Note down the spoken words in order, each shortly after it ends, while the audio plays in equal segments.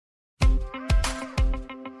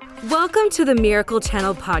Welcome to the Miracle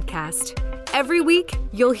Channel podcast. Every week,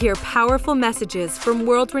 you'll hear powerful messages from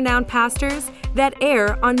world-renowned pastors that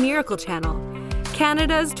air on Miracle Channel,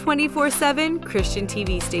 Canada's 24/7 Christian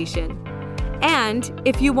TV station. And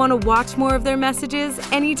if you want to watch more of their messages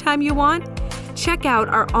anytime you want, check out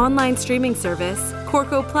our online streaming service,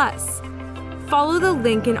 Corco Plus. Follow the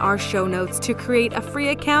link in our show notes to create a free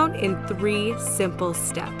account in 3 simple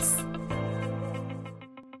steps.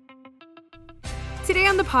 Today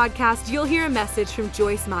on the podcast, you'll hear a message from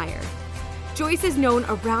Joyce Meyer. Joyce is known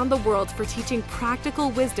around the world for teaching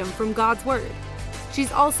practical wisdom from God's Word.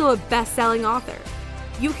 She's also a best-selling author.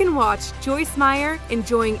 You can watch Joyce Meyer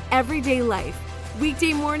enjoying everyday life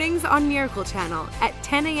weekday mornings on Miracle Channel at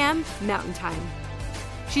 10 a.m. Mountain Time.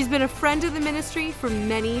 She's been a friend of the ministry for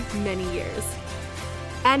many, many years.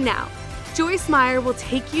 And now, Joyce Meyer will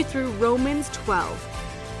take you through Romans 12.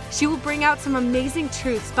 She will bring out some amazing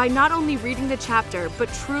truths by not only reading the chapter, but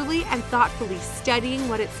truly and thoughtfully studying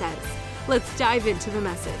what it says. Let's dive into the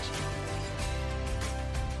message.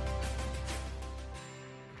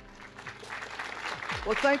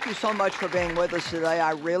 Well, thank you so much for being with us today.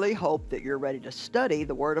 I really hope that you're ready to study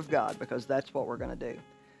the Word of God, because that's what we're going to do.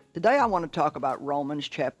 Today I want to talk about Romans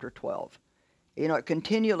chapter 12. You know, it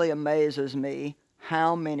continually amazes me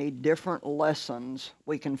how many different lessons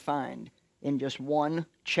we can find in just one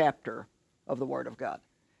chapter of the Word of God.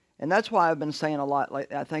 And that's why I've been saying a lot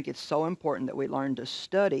lately, I think it's so important that we learn to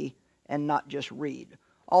study and not just read.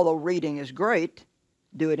 Although reading is great,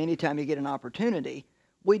 do it anytime you get an opportunity,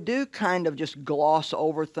 we do kind of just gloss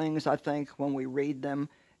over things, I think, when we read them.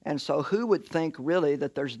 And so who would think really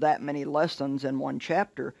that there's that many lessons in one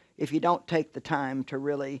chapter if you don't take the time to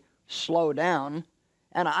really slow down?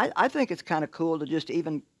 And I think it's kind of cool to just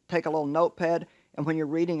even take a little notepad, and when you're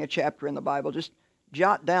reading a chapter in the Bible, just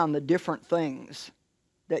jot down the different things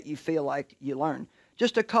that you feel like you learn.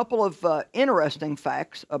 Just a couple of interesting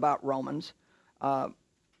facts about Romans. The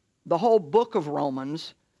whole book of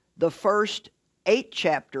Romans, the first 8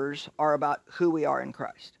 chapters are about who we are in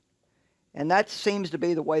Christ. And that seems to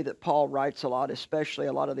be the way that Paul writes a lot, especially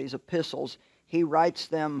a lot of these epistles. He writes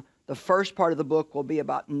them, the first part of the book will be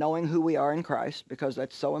about knowing who we are in Christ, because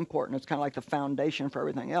that's so important. It's kind of like the foundation for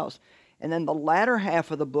everything else. And then the latter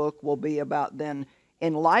half of the book will be about then,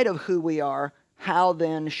 in light of who we are, how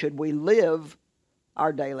then should we live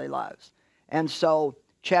our daily lives. And so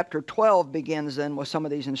chapter 12 begins then with some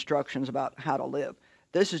of these instructions about how to live.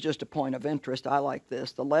 This is just a point of interest. I like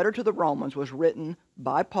this. The letter to the Romans was written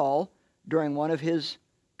by Paul during one of his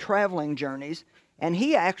traveling journeys, and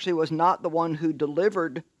he actually was not the one who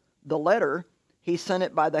delivered the letter. He sent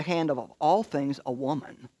it by the hand of all things, a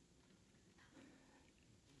woman,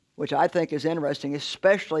 which I think is interesting,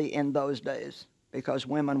 especially in those days, because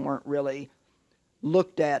women weren't really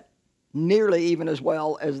looked at nearly even as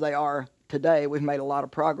well as they are today. We've made a lot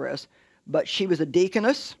of progress. But she was a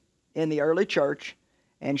deaconess in the early church,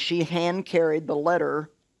 and she hand-carried the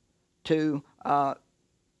letter to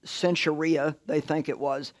Caesarea, they think it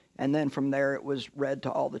was, and then from there it was read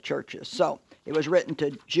to all the churches. So it was written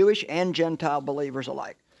to Jewish and Gentile believers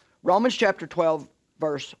alike. Romans chapter 12,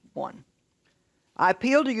 verse 1. I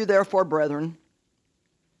appeal to you, therefore, brethren,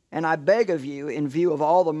 and I beg of you, in view of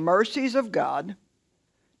all the mercies of God,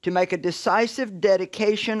 to make a decisive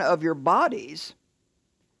dedication of your bodies,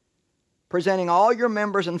 presenting all your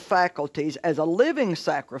members and faculties as a living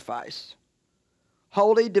sacrifice,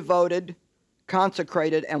 holy, devoted,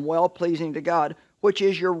 consecrated, and well-pleasing to God, which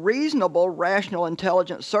is your reasonable, rational,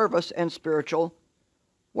 intelligent service and spiritual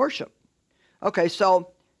worship. Okay,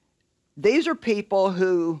 so these are people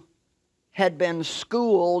who had been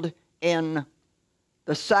schooled in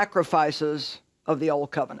the sacrifices of the Old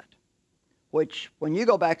Covenant, which when you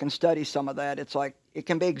go back and study some of that, it's like it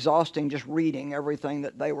can be exhausting just reading everything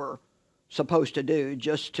that they were supposed to do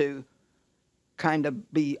just to kind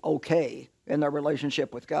of be okay in their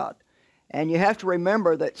relationship with God. And you have to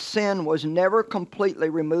remember that sin was never completely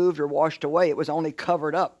removed or washed away. It was only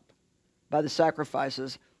covered up by the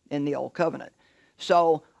sacrifices in the Old Covenant.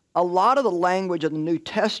 So a lot of the language of the New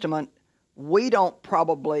Testament we don't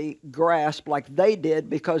probably grasp like they did,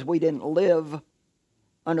 because we didn't live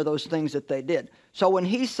under those things that they did. So when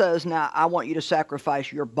he says, now I want you to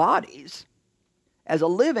sacrifice your bodies as a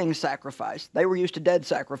living sacrifice, they were used to dead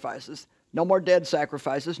sacrifices. No more dead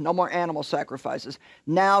sacrifices, no more animal sacrifices.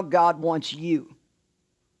 Now God wants you.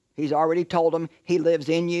 He's already told them he lives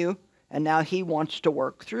in you, and now he wants to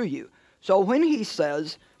work through you. So when he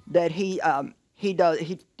says that he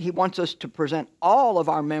wants us to present all of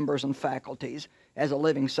our members and faculties as a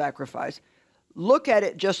living sacrifice, look at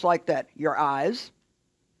it just like that. Your eyes,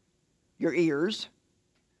 your ears,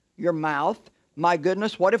 your mouth, My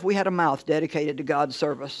goodness, what if we had a mouth dedicated to God's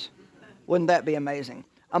service? Wouldn't that be amazing?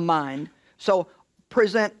 A mind. So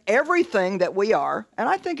present everything that we are, and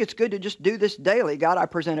I think it's good to just do this daily. God, I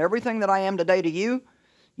present everything that I am today to you.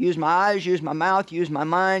 Use my eyes, use my mouth, use my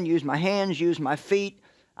mind, use my hands, use my feet.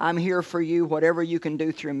 I'm here for you. Whatever you can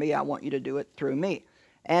do through me, I want you to do it through me.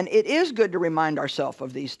 And it is good to remind ourselves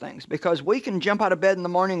of these things, because we can jump out of bed in the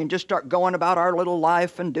morning and just start going about our little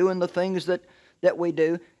life and doing the things that we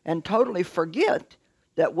do and totally forget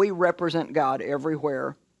that we represent God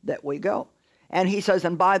everywhere that we go. And he says,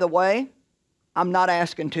 and by the way, I'm not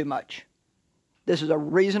asking too much. This is a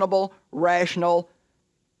reasonable, rational,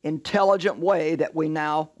 intelligent way that we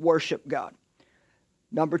now worship God.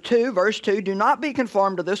 Number 2, verse 2, do not be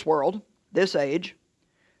conformed to this world, this age,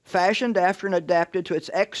 fashioned after and adapted to its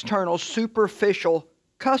external superficial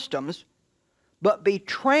customs, but be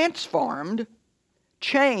transformed,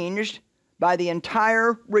 changed by the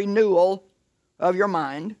entire renewal of your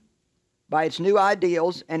mind, by its new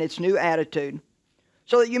ideals and its new attitude,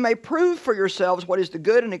 so that you may prove for yourselves what is the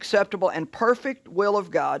good and acceptable and perfect will of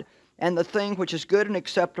God, and the thing which is good and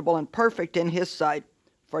acceptable and perfect in His sight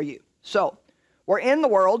for you. So, we're in the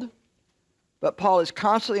world, but Paul is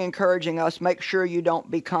constantly encouraging us, make sure you don't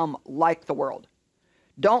become like the world.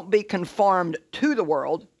 Don't be conformed to the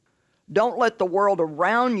world. Don't let the world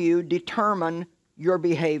around you determine your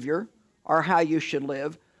behavior or how you should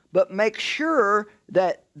live, but make sure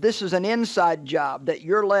that this is an inside job, that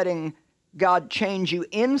you're letting God change you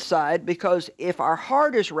inside, because if our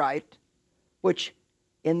heart is right, which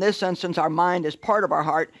in this instance our mind is part of our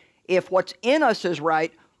heart, if what's in us is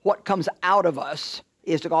right, what comes out of us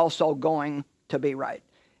is also going to be right.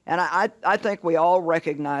 And I think we all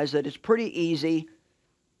recognize that it's pretty easy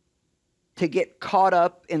to get caught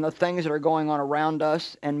up in the things that are going on around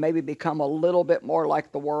us and maybe become a little bit more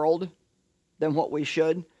like the world than what we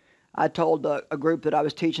should. I told a group that I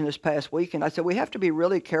was teaching this past week, and I said, we have to be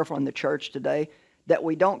really careful in the church today that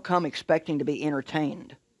we don't come expecting to be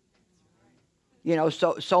entertained. You know,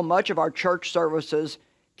 so much of our church services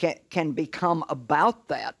can become about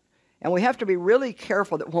that. And we have to be really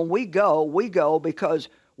careful that when we go because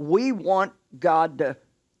we want God to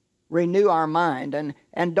renew our mind.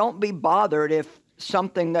 And don't be bothered if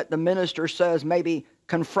something that the minister says maybe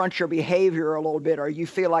confronts your behavior a little bit, or you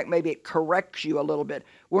feel like maybe it corrects you a little bit.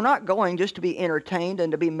 We're not going just to be entertained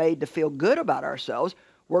and to be made to feel good about ourselves.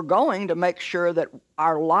 We're going to make sure that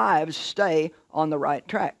our lives stay on the right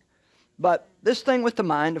track. But this thing with the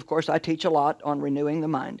mind, of course, I teach a lot on renewing the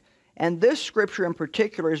mind. And this scripture in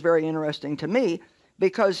particular is very interesting to me,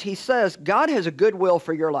 because he says God has a good will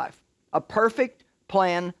for your life, a perfect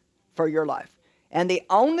plan for your life. And the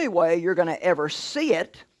only way you're going to ever see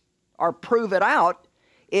it or prove it out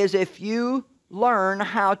is if you learn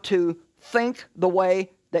how to think the way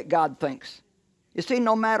that God thinks. You see,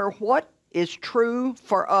 no matter what is true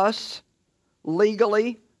for us,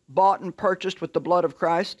 legally bought and purchased with the blood of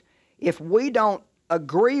Christ, if we don't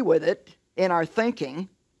agree with it in our thinking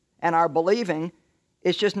and our believing,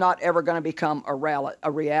 it's just not ever going to become a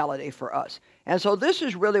reality for us. And so this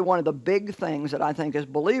is really one of the big things that I think as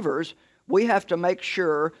believers, we have to make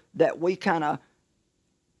sure that we kind of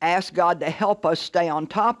ask God to help us stay on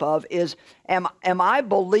top of is, am I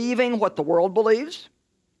believing what the world believes?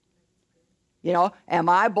 You know, am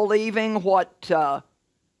I believing what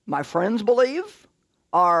my friends believe?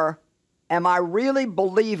 Or am I really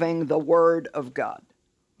believing the Word of God?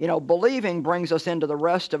 You know, believing brings us into the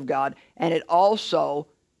rest of God, and it also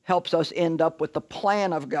helps us end up with the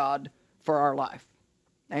plan of God for our life.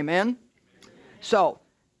 Amen? So,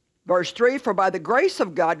 verse 3, for by the grace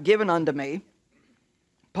of God given unto me,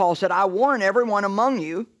 Paul said, I warn everyone among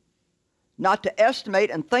you not to estimate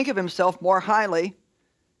and think of himself more highly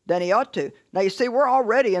than he ought to. Now you see, we're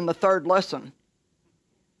already in the third lesson,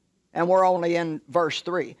 and we're only in verse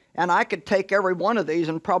 3. And I could take every one of these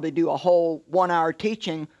and probably do a whole 1-hour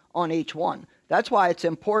teaching on each one. That's why it's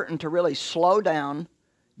important to really slow down.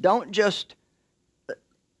 Don't just,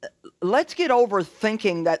 let's get over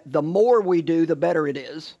thinking that the more we do, the better it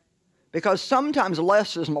is. Because sometimes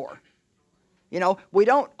less is more. You know, we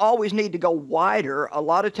don't always need to go wider. A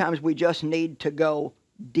lot of times we just need to go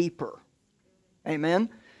deeper. Amen?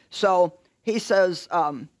 So he says,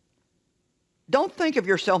 don't think of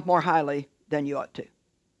yourself more highly than you ought to.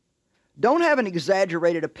 Don't have an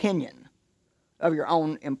exaggerated opinion of your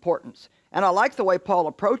own importance. And I like the way Paul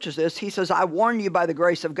approaches this. He says, I warn you by the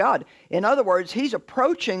grace of God. In other words, he's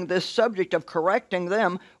approaching this subject of correcting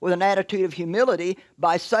them with an attitude of humility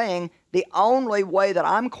by saying, the only way that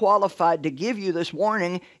I'm qualified to give you this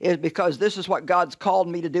warning is because this is what God's called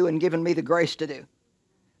me to do and given me the grace to do.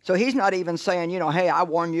 So he's not even saying, you know, hey, I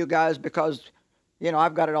warn you guys because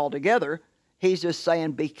I've got it all together. He's just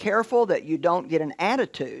saying, be careful that you don't get an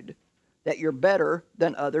attitude that you're better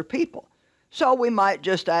than other people. So we might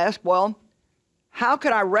just ask, well, how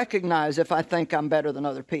can I recognize if I think I'm better than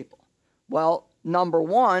other people? Well, number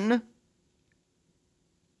one,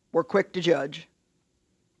 we're quick to judge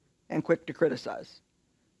and quick to criticize.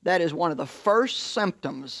 That is one of the first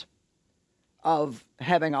symptoms of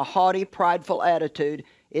having a haughty, prideful attitude,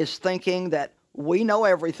 is thinking that we know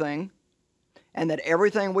everything and that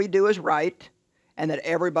everything we do is right and that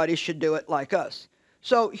everybody should do it like us.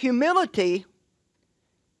 So humility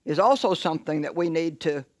is also something that we need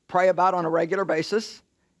to pray about on a regular basis,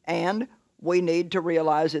 and we need to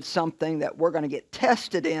realize it's something that we're going to get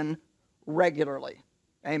tested in regularly.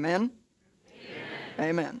 Amen? Amen.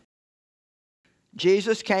 Amen.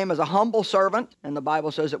 Jesus came as a humble servant, and the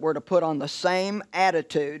Bible says that we're to put on the same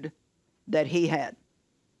attitude that he had.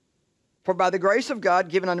 For by the grace of God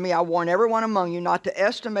given unto me, I warn everyone among you not to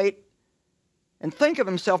estimate and think of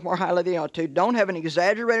himself more highly than he ought to. Don't have an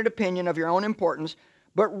exaggerated opinion of your own importance,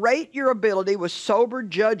 but rate your ability with sober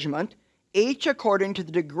judgment, each according to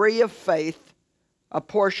the degree of faith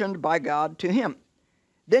apportioned by God to him.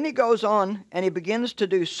 Then he goes on and he begins to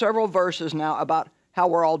do several verses now about how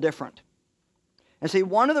we're all different. And see,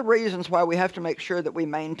 one of the reasons why we have to make sure that we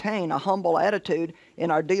maintain a humble attitude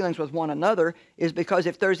in our dealings with one another is because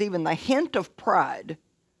if there's even the hint of pride,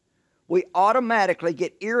 we automatically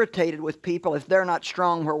get irritated with people if they're not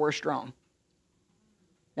strong where we're strong.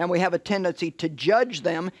 And we have a tendency to judge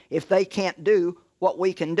them if they can't do what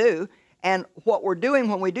we can do. And what we're doing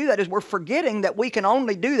when we do that is we're forgetting that we can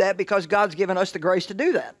only do that because God's given us the grace to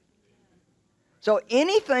do that. So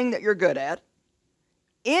anything that you're good at,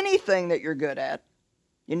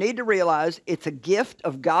 you need to realize it's a gift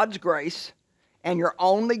of God's grace, and you're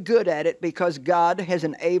only good at it because God has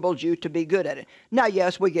enabled you to be good at it. Now,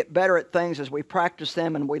 yes, we get better at things as we practice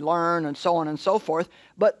them and we learn and so on and so forth.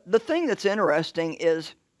 But the thing that's interesting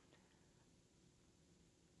is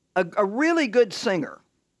a really good singer,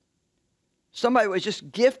 somebody who was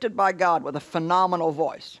just gifted by God with a phenomenal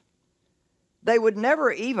voice, they would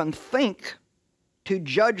never even think to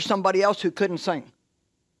judge somebody else who couldn't sing.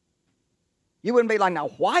 You wouldn't be like, now,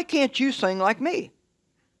 why can't you sing like me?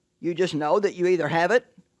 You just know that you either have it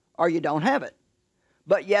or you don't have it.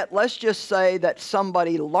 But yet, let's just say that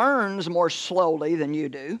somebody learns more slowly than you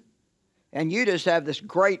do, and you just have this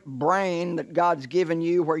great brain that God's given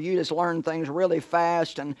you where you just learn things really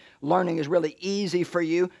fast and learning is really easy for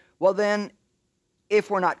you. Well, then,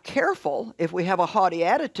 if we're not careful, if we have a haughty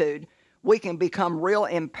attitude, we can become real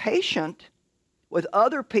impatient with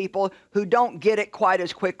other people who don't get it quite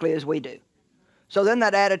as quickly as we do. So then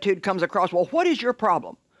that attitude comes across, well, what is your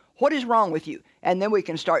problem? What is wrong with you? And then we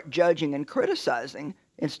can start judging and criticizing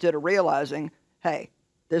instead of realizing, hey,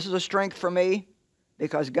 this is a strength for me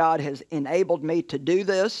because God has enabled me to do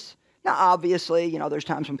this. Now, obviously, there's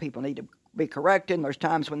times when people need to be corrected, and there's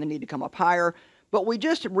times when they need to come up higher. But we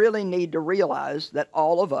just really need to realize that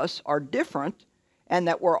all of us are different and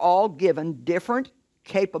that we're all given different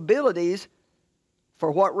capabilities.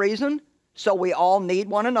 For what reason? So we all need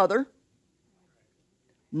one another.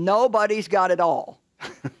 Nobody's got it all.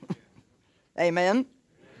 Amen?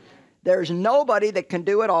 There's nobody that can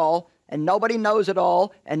do it all, and nobody knows it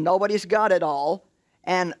all, and nobody's got it all.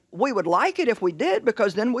 And we would like it if we did,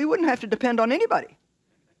 because then we wouldn't have to depend on anybody.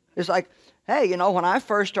 It's like, hey, when I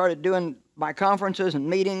first started doing my conferences and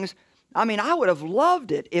meetings, I would have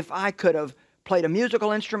loved it if I could have played a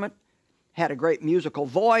musical instrument, had a great musical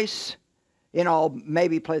voice,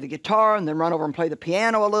 maybe play the guitar and then run over and play the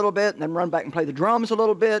piano a little bit and then run back and play the drums a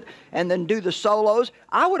little bit and then do the solos.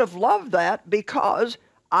 I would have loved that because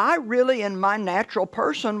I really, in my natural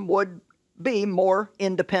person, would be more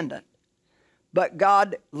independent. But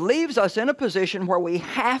God leaves us in a position where we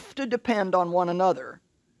have to depend on one another.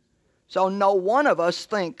 So no one of us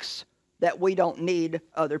thinks that we don't need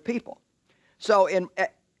other people. So in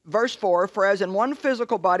verse 4, for as in one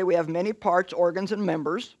physical body we have many parts, organs, and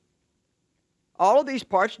members, all of these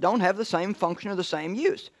parts don't have the same function or the same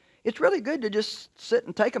use. It's really good to just sit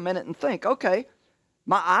and take a minute and think, okay,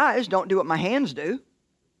 my eyes don't do what my hands do.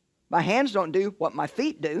 My hands don't do what my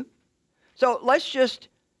feet do. So let's just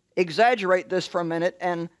exaggerate this for a minute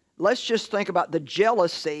and let's just think about the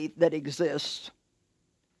jealousy that exists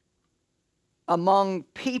among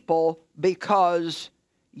people because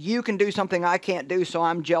you can do something I can't do, so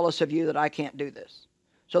I'm jealous of you that I can't do this.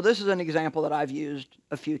 So this is an example that I've used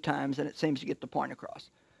a few times, and it seems to get the point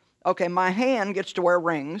across. Okay, my hand gets to wear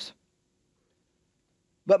rings,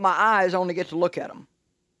 but my eyes only get to look at them.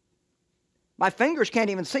 My fingers can't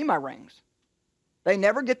even see my rings. They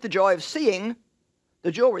never get the joy of seeing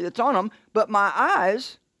the jewelry that's on them, but my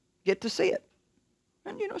eyes get to see it.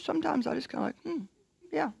 And, sometimes I just kind of like,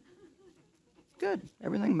 yeah, good.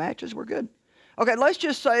 Everything matches. We're good. Okay, let's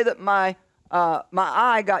just say that my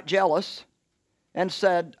eye got jealous and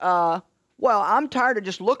said, well, I'm tired of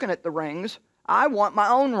just looking at the rings. I want my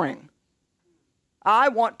own ring. I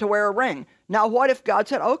want to wear a ring. Now, what if God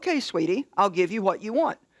said, okay, sweetie, I'll give you what you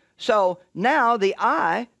want. So now the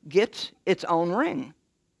eye gets its own ring.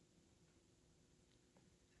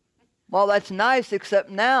 Well, that's nice, except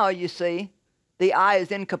now, you see, the eye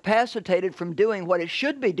is incapacitated from doing what it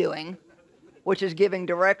should be doing, which is giving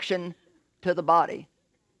direction to the body.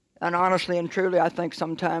 And honestly and truly, I think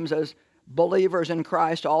sometimes as believers in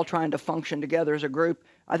Christ all trying to function together as a group,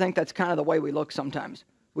 I think that's kind of the way we look sometimes.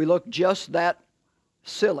 We look just that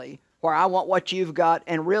silly, where I want what you've got,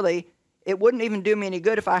 and really, it wouldn't even do me any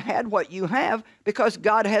good if I had what you have, because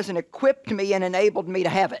God hasn't equipped me and enabled me to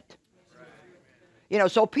have it.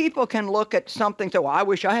 So people can look at something and say, well, I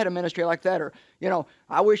wish I had a ministry like that, or,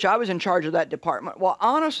 I wish I was in charge of that department. Well,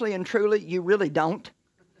 honestly and truly, you really don't.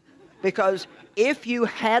 Because if you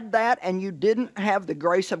had that and you didn't have the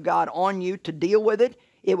grace of God on you to deal with it,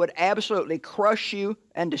 it would absolutely crush you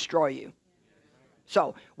and destroy you.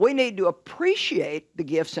 So we need to appreciate the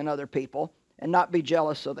gifts in other people and not be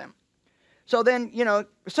jealous of them. So then,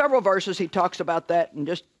 several verses he talks about that, and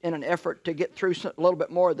just in an effort to get through a little bit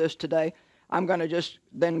more of this today, I'm going to just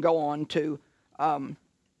then go on to,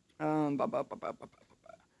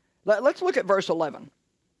 let's look at verse 11.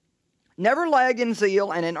 Never lag in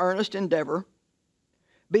zeal and in earnest endeavor.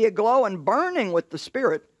 Be aglow and burning with the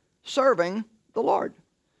Spirit, serving the Lord.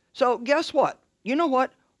 So guess what? You know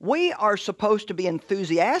what? We are supposed to be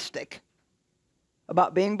enthusiastic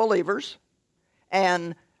about being believers.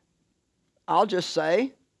 And I'll just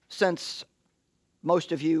say, since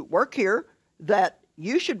most of you work here, that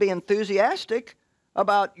you should be enthusiastic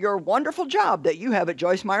about your wonderful job that you have at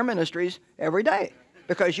Joyce Meyer Ministries every day.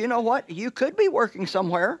 Because you know what? You could be working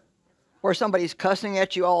somewhere where somebody's cussing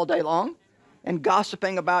at you all day long and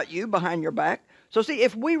gossiping about you behind your back. So see,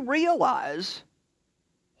 if we realize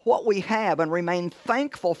what we have and remain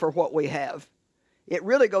thankful for what we have, it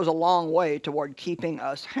really goes a long way toward keeping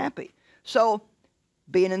us happy. So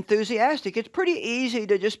being enthusiastic, it's pretty easy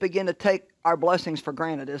to just begin to take our blessings for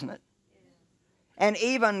granted, isn't it? And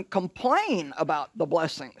even complain about the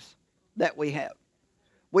blessings that we have.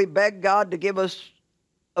 We beg God to give us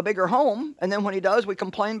a bigger home, and then when he does, we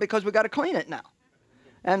complain because we got to clean it now.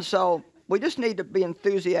 And so we just need to be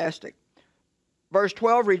enthusiastic. Verse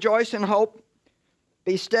 12, rejoice in hope,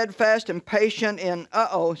 be steadfast and patient in,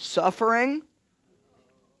 suffering.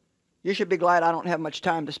 You should be glad I don't have much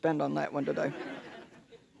time to spend on that one today.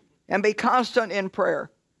 And be constant in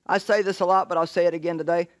prayer. I say this a lot, but I'll say it again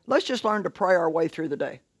today. Let's just learn to pray our way through the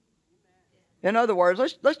day. In other words,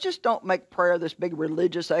 let's just don't make prayer this big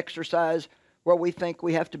religious exercise where we think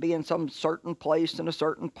we have to be in some certain place in a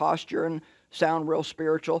certain posture and sound real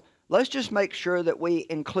spiritual. Let's just make sure that we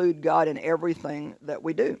include God in everything that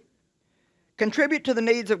we do. Contribute to the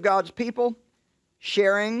needs of God's people,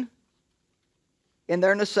 sharing in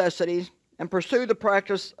their necessities, and pursue the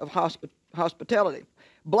practice of hospitality.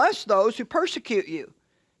 Bless those who persecute you.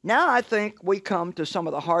 Now I think we come to some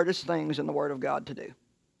of the hardest things in the Word of God to do.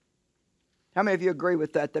 How many of you agree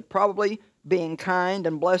with that? That probably being kind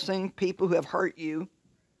and blessing people who have hurt you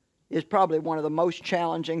is probably one of the most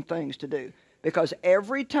challenging things to do. Because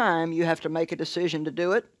every time you have to make a decision to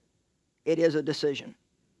do it, it is a decision.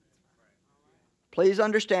 Please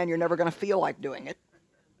understand, you're never going to feel like doing it.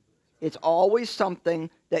 It's always something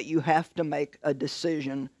that you have to make a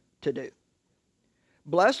decision to do.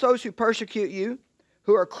 Bless those who persecute you,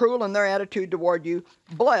 who are cruel in their attitude toward you.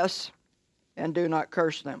 Bless and do not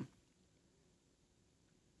curse them.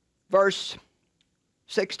 Verse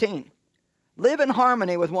 16. Live in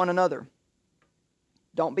harmony with one another.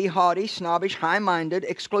 Don't be haughty, snobbish, high-minded,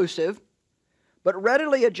 exclusive, but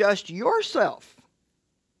readily adjust yourself.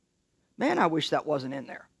 Man, I wish that wasn't in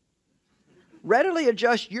there. Readily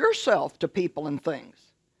adjust yourself to people and things.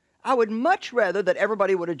 I would much rather that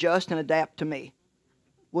everybody would adjust and adapt to me.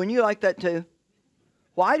 Wouldn't you like that too?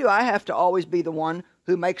 Why do I have to always be the one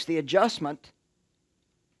who makes the adjustment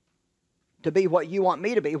to be what you want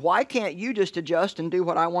me to be? Why can't you just adjust and do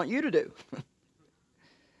what I want you to do?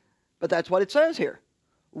 But that's what it says here.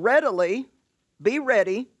 Ready,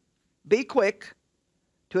 be quick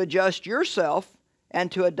to adjust yourself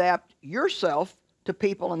and to adapt yourself to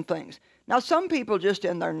people and things. Now, some people just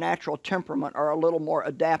in their natural temperament are a little more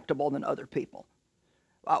adaptable than other people.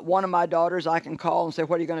 One of my daughters, I can call and say,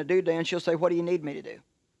 what are you going to do, Dan? She'll say, what do you need me to do?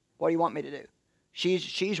 What do you want me to do?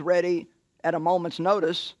 She's ready at a moment's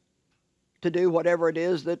notice to do whatever it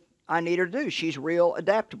is that I need her to do. She's real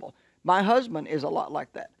adaptable. My husband is a lot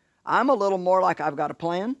like that. I'm a little more like, I've got a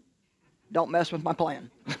plan. Don't mess with my plan.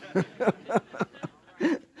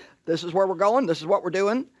 This is where we're going. This is what we're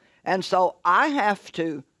doing. And so I have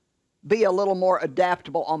to be a little more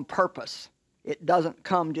adaptable on purpose. It doesn't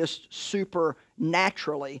come just super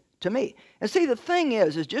naturally to me. And see, the thing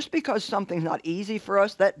is just because something's not easy for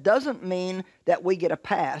us, that doesn't mean that we get a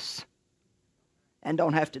pass and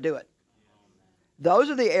don't have to do it.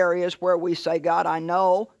 Those are the areas where we say, God, I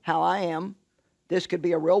know how I am. This could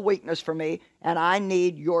be a real weakness for me, and I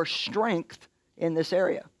need your strength in this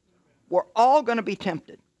area. We're all going to be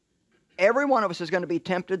tempted. Every one of us is going to be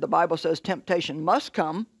tempted. The Bible says temptation must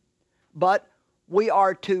come, but we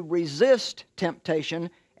are to resist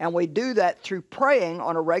temptation, and we do that through praying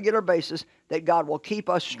on a regular basis that God will keep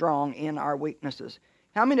us strong in our weaknesses.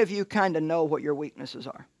 How many of you kind of know what your weaknesses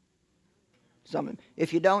are? Some.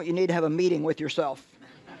 If you don't, you need to have a meeting with yourself.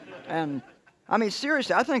 And I mean,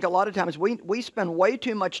 seriously, I think a lot of times we spend way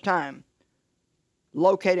too much time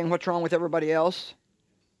locating what's wrong with everybody else.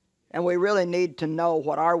 And we really need to know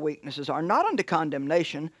what our weaknesses are, not unto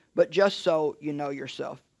condemnation, but just so you know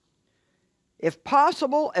yourself. If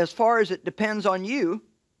possible, as far as it depends on you,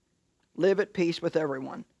 live at peace with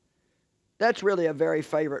everyone. That's really a very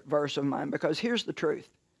favorite verse of mine, because here's the truth.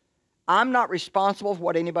 I'm not responsible for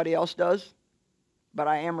what anybody else does, but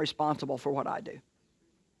I am responsible for what I do.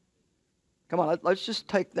 Come on, let's just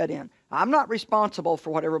take that in. I'm not responsible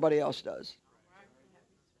for what everybody else does.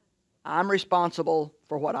 I'm responsible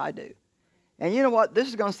for what I do. And you know what? This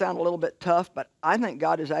is going to sound a little bit tough, but I think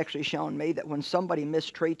God has actually shown me that when somebody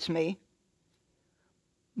mistreats me,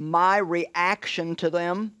 my reaction to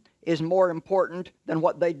them is more important than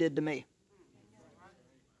what they did to me.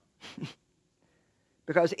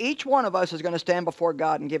 Because each one of us is going to stand before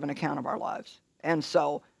God and give an account of our lives. And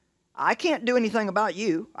so I can't do anything about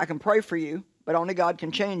you. I can pray for you, but only God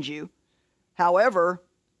can change you. However,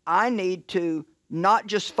 I need to not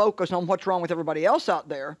just focus on what's wrong with everybody else out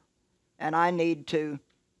there, and I need to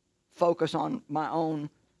focus on my own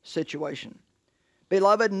situation.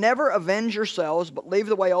 Beloved, never avenge yourselves, but leave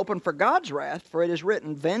the way open for God's wrath, for it is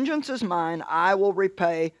written, vengeance is mine, I will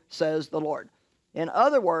repay, says the Lord. In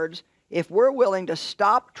other words, if we're willing to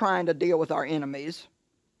stop trying to deal with our enemies,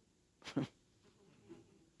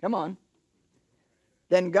 come on,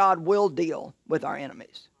 then God will deal with our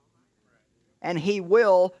enemies. And He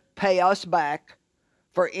will pay us back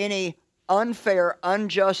for any unfair,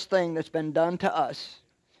 unjust thing that's been done to us.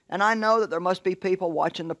 And I know that there must be people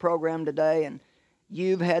watching the program today, and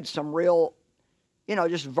you've had some real,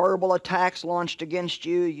 just verbal attacks launched against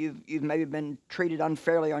you. You've maybe been treated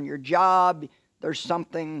unfairly on your job. There's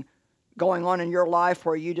something going on in your life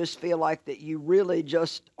where you just feel like that you really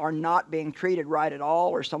just are not being treated right at all,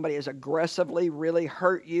 or somebody has aggressively really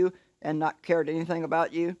hurt you and not cared anything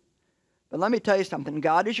about you. But let me tell you something.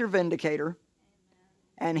 God is your vindicator,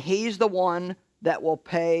 and He's the one that will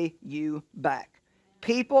pay you back.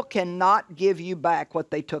 People cannot give you back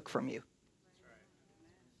what they took from you.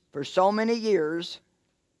 For so many years,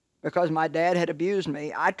 because my dad had abused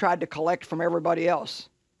me, I tried to collect from everybody else.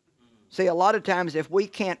 See, a lot of times if we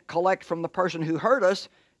can't collect from the person who hurt us,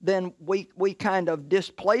 then we kind of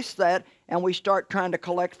displace that and we start trying to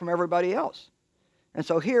collect from everybody else. And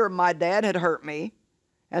so here, my dad had hurt me,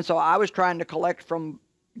 and so I was trying to collect from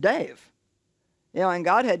Dave. And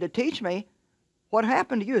God had to teach me, what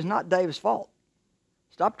happened to you is not Dave's fault.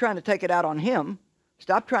 Stop trying to take it out on him.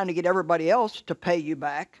 Stop trying to get everybody else to pay you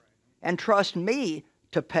back, and trust me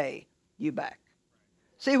to pay you back.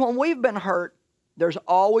 See, when we've been hurt, there's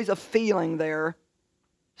always a feeling there,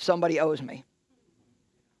 somebody owes me.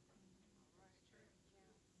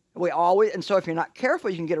 And so if you're not careful,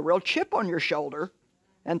 you can get a real chip on your shoulder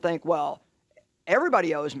and think, well,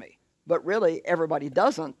 everybody owes me. But really, everybody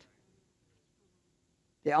doesn't.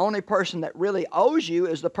 The only person that really owes you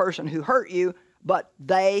is the person who hurt you, but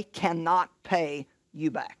they cannot pay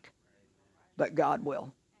you back. But God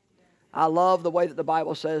will. I love the way that the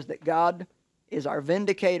Bible says that God is our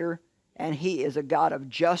vindicator, and He is a God of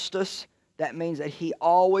justice. That means that He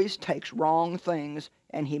always takes wrong things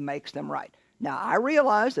and He makes them right. Now, I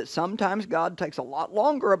realize that sometimes God takes a lot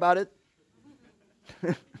longer about it.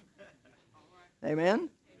 Amen?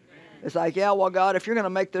 It's like, yeah, well, God, if you're going to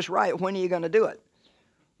make this right, when are you going to do it?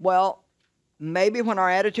 Well, maybe when our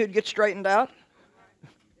attitude gets straightened out.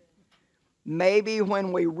 Maybe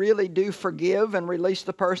when we really do forgive and release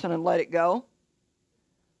the person and let it go.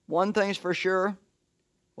 One thing's for sure,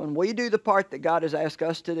 when we do the part that God has asked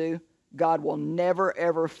us to do, God will never,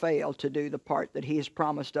 ever fail to do the part that He has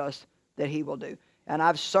promised us that He will do. And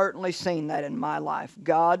I've certainly seen that in my life.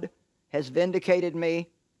 God has vindicated me,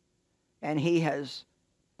 and He has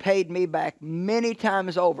paid me back many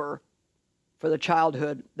times over for the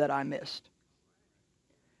childhood that I missed.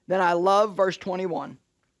 Then I love verse 21.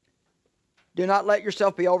 Do not let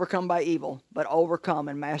yourself be overcome by evil, but overcome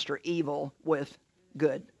and master evil with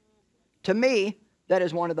good. To me, that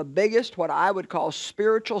is one of the biggest, what I would call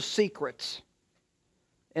spiritual secrets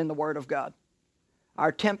in the Word of God.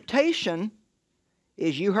 Our temptation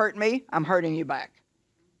is you hurt me, I'm hurting you back.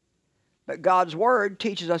 But God's Word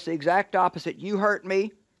teaches us the exact opposite. You hurt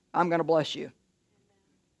me, I'm going to bless you.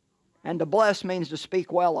 And to bless means to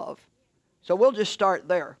speak well of. So we'll just start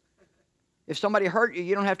there. If somebody hurt you,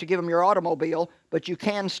 you don't have to give them your automobile, but you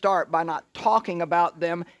can start by not talking about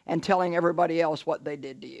them and telling everybody else what they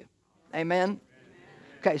did to you. Amen?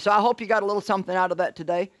 Okay, so I hope you got a little something out of that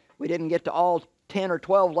today. We didn't get to all 10 or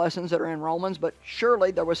 12 lessons that are in Romans, but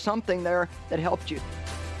surely there was something there that helped you.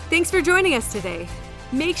 Thanks for joining us today.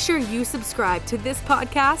 Make sure you subscribe to this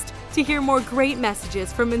podcast to hear more great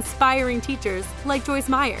messages from inspiring teachers like Joyce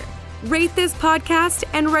Meyer. Rate this podcast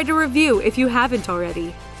and write a review if you haven't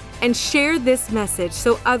already. And share this message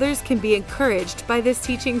so others can be encouraged by this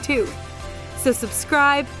teaching too. So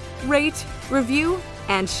subscribe, rate, review,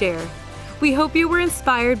 and share. We hope you were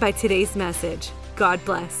inspired by today's message. God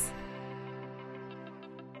bless.